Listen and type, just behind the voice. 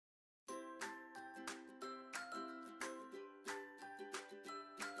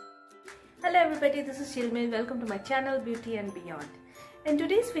Hello everybody, this is Shilmil. Welcome to my channel Beauty and Beyond. In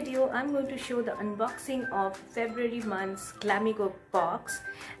today's video, I'm going to show the unboxing of February month's Glamego box.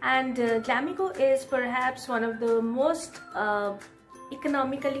 And Glamego is perhaps one of the most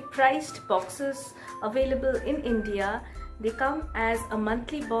economically priced boxes available in India. They come as a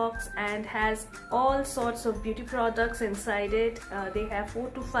monthly box and has all sorts of beauty products inside it. They have 4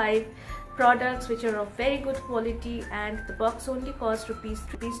 to 5 products which are of very good quality, and the box only costs rupees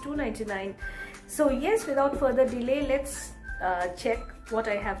 299. So yes, without further delay, let's check what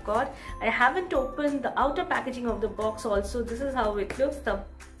I have got. I haven't opened the outer packaging of the box also. This is how it looks, the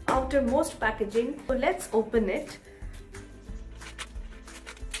outermost packaging. So let's open it.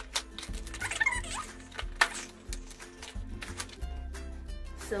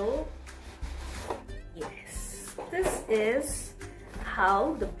 So yes, this is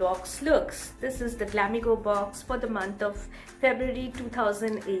how the box looks. This is the Glamego box for the month of February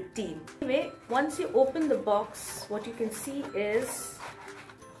 2018. Anyway, once you open the box, what you can see is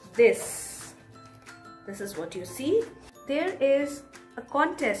this. This is what you see. There is a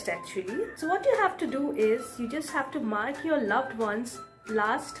contest actually. So what you have to do is you just have to mark your loved one's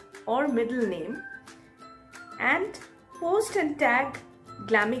last or middle name and post and tag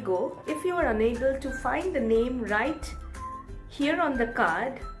Glamego. If you are unable to find the name right here on the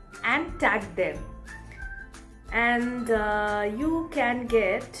card, and tag them, and you can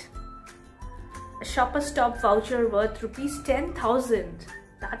get a Shoppers Stop voucher worth rupees 10,000.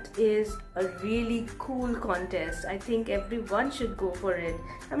 That is a really cool contest. I think everyone should go for it.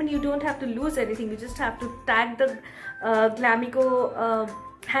 I mean, you don't have to lose anything. You just have to tag the Glamego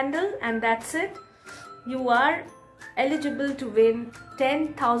handle, and that's it. You are eligible to win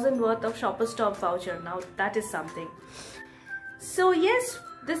 10,000 worth of Shoppers Stop voucher. Now that is something. So yes,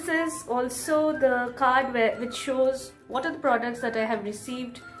 this is also the card which shows what are the products that I have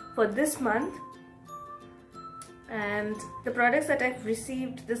received for this month. And the products that I've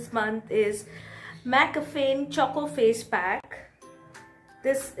received this month is McCaffeine Choco Face Pack.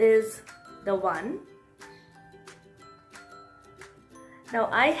 This is the one. Now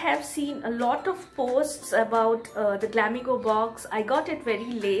I have seen a lot of posts about the Glamego box. I got it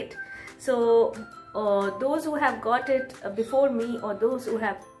very late, so those who have got it before me or those who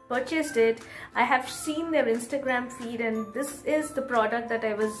have purchased it, I have seen their Instagram feed, and this is the product that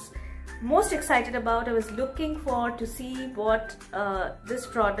I was most excited about. I was looking for to see what this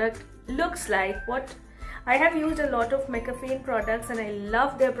product looks like. I have used a lot of McCaffeine products and I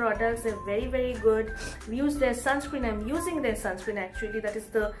love their products. They're very good. I've used their sunscreen. I'm using their sunscreen actually. That is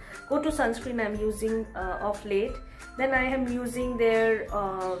the go-to sunscreen I'm using of late. Then I am using their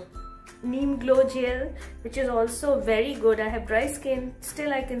Neem Glow Gel, which is also very good. I have dry skin.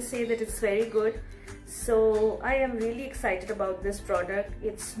 Still I can say that it's very good. So I am really excited about this product.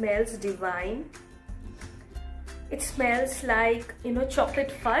 It smells divine. It smells like, you know,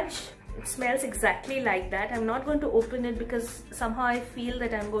 chocolate fudge. It smells exactly like that. I'm not going to open it because somehow I feel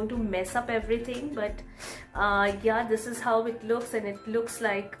that I'm going to mess up everything, but yeah, this is how it looks, and it looks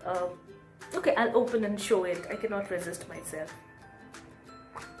like okay, I'll open and show it. I cannot resist myself.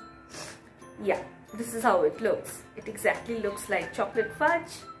 Yeah, this is how it looks. It exactly looks like chocolate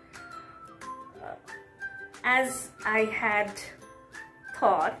fudge. As I had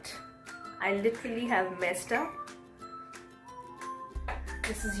thought, I literally have messed up.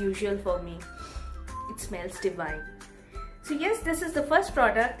 This is usual for me. It smells divine. So yes, this is the first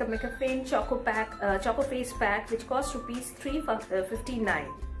product, the McCaffeine Choco Face Pack, which costs rupees 359.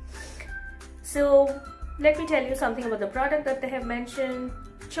 So let me tell you something about the product that they have mentioned.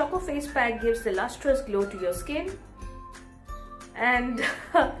 Choco Face Pack gives the lustrous glow to your skin, and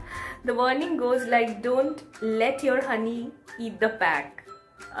the warning goes like, don't let your honey eat the pack.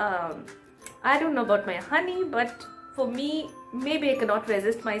 I don't know about my honey, but for me, maybe I cannot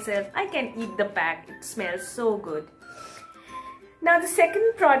resist myself. I can eat the pack. It smells so good. Now the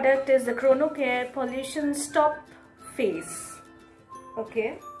second product is the Kronokare Pollution Stop Face.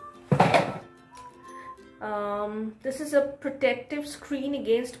 Okay. This is a protective screen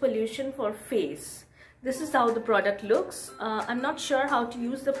against pollution for face. This is how the product looks. I'm not sure how to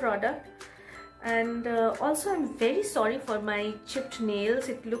use the product, and also I'm very sorry for my chipped nails.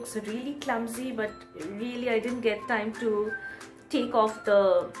 It looks really clumsy, but really I didn't get time to take off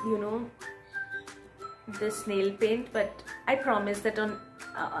the, you know, this nail paint, but I promise that on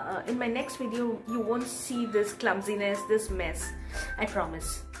in my next video you won't see this clumsiness, this mess. I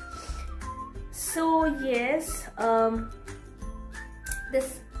promise. So yes,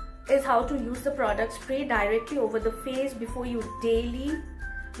 this is how to use the product. Spray directly over the face before your daily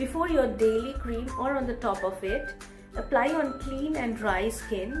cream or on the top of it. Apply on clean and dry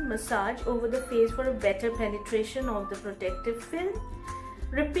skin. Massage over the face for a better penetration of the protective film.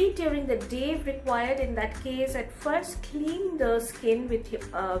 Repeat during the day if required. In that case, at first clean the skin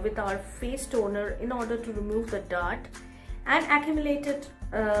with our face toner in order to remove the dirt and accumulated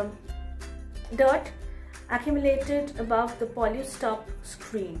dirt accumulated above the polystop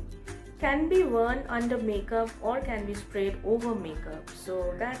screen. Can be worn under makeup or can be sprayed over makeup.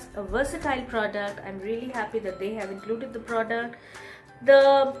 So that's a versatile product. I'm really happy that they have included the product.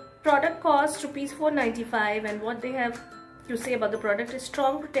 The product costs ₹4.95, and what they have to say about the product is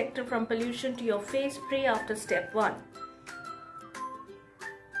strong protector from pollution to your face, spray after step 1.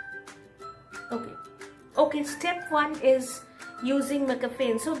 Okay, step 1 is using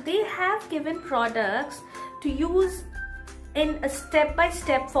McCaffeine. So they have given products to use in a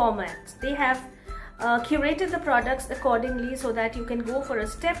step-by-step format. They have curated the products accordingly so that you can go for a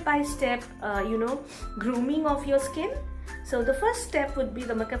step-by-step grooming of your skin. So the first step would be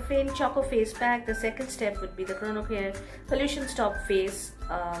the McCaffeine Choco face pack. The second step would be the Kronokare pollution stop face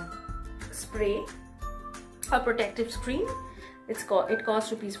spray or protective screen. It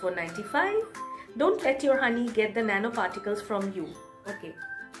costs ₹4.95. Don't let your honey get the nanoparticles from you. Okay,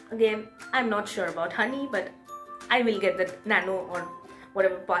 again, I'm not sure about honey, but I will get the nano or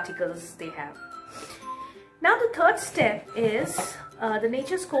whatever particles they have. Now the third step is the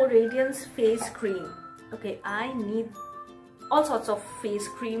Nature's Co Radiance face cream. Okay, I need all sorts of face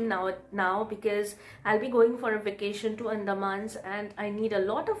cream now because I'll be going for a vacation to Andamans and I need a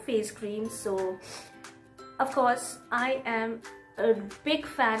lot of face cream. So of course I am a big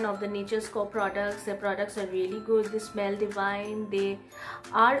fan of the Nature's Co products. Their products are really good. They smell divine. They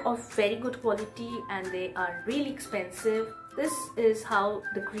are of very good quality and they are really expensive. This is how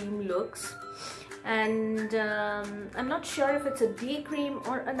the cream looks, and I'm not sure if it's a day cream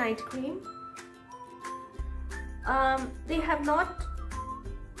or a night cream. They have not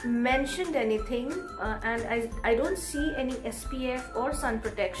mentioned anything, and I don't see any SPF or sun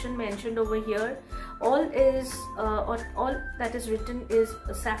protection mentioned over here. All that is written is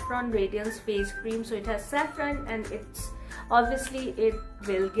a saffron radiance face cream. So it has saffron, and it's obviously it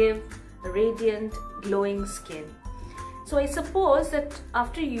will give a radiant glowing skin. So I suppose that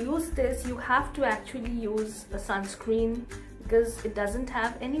after you use this, you have to actually use a sunscreen because it doesn't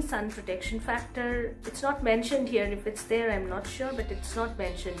have any sun protection factor. It's not mentioned here. If it's there, I'm not sure, but it's not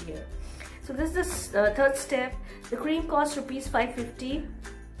mentioned here. So this is the third step. The cream costs ₹5.50,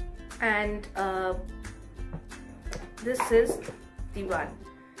 and this is the one.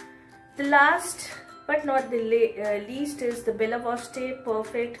 The last but not the least is the Voste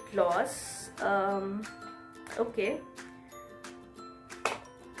Perfect Gloss. Okay.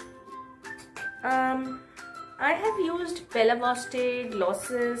 I have used Voste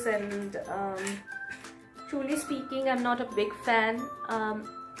glosses, and truly speaking, I'm not a big fan.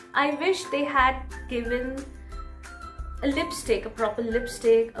 I wish they had given a lipstick, a proper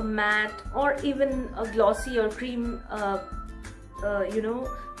lipstick, a matte, or even a glossy or cream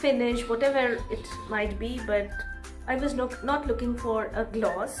finish, whatever it might be, but I was not looking for a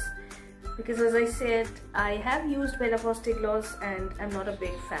gloss because, as I said, I have used Voste gloss and I'm not a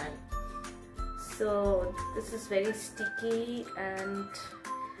big fan. So this is very sticky and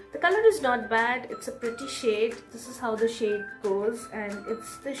the color is not bad. It's a pretty shade. This is how the shade goes, and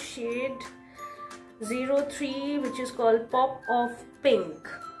it's the shade 03, which is called Pop of Pink.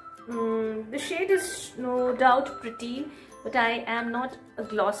 The shade is no doubt pretty, but I am not a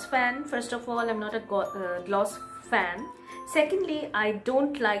gloss fan. First of all, I'm not a gloss fan. Secondly, I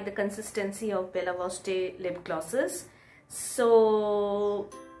don't like the consistency of Voste lip glosses. So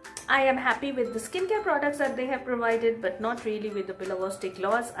I am happy with the skincare products that they have provided, but not really with the Voste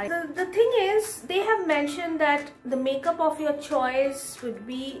gloss. The thing is, they have mentioned that the makeup of your choice would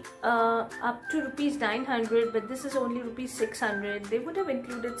be up to ₹900, but this is only ₹600. They would have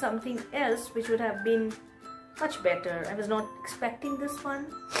included something else which would have been much better. I was not expecting this one.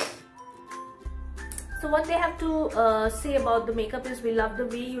 So what they have to say about the makeup is, we love the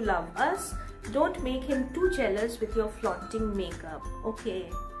way you love us. Don't make him too jealous with your flaunting makeup. Okay.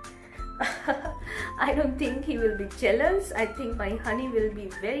 I don't think he will be jealous. I think my honey will be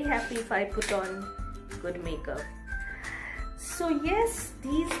very happy if I put on good makeup. So yes,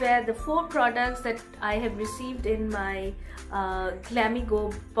 these were the 4 products that I have received in my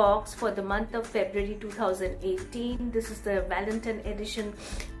Glamego box for the month of February 2018. This is the Valentine edition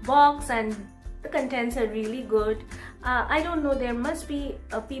box, and the contents are really good. I don't know, there must be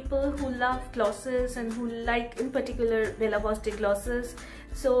people who love glosses and who like in particular Voste glosses.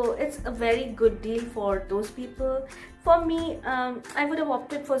 So it's a very good deal for those people. For me, I would have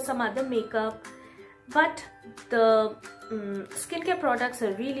opted for some other makeup. but the skincare products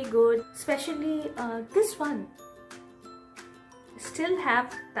are really good, especially this one. Still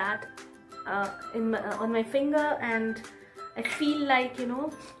have that on my finger, and I feel like, you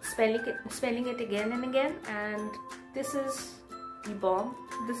know, smelling it again and again. And this is the bomb.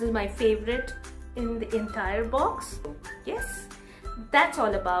 This is my favorite in the entire box. Yes, that's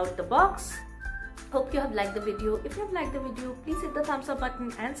all about the box. Hope you have liked the video. If you have liked the video, please hit the thumbs up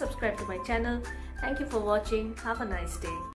button and subscribe to my channel. Thank you for watching. Have a nice day.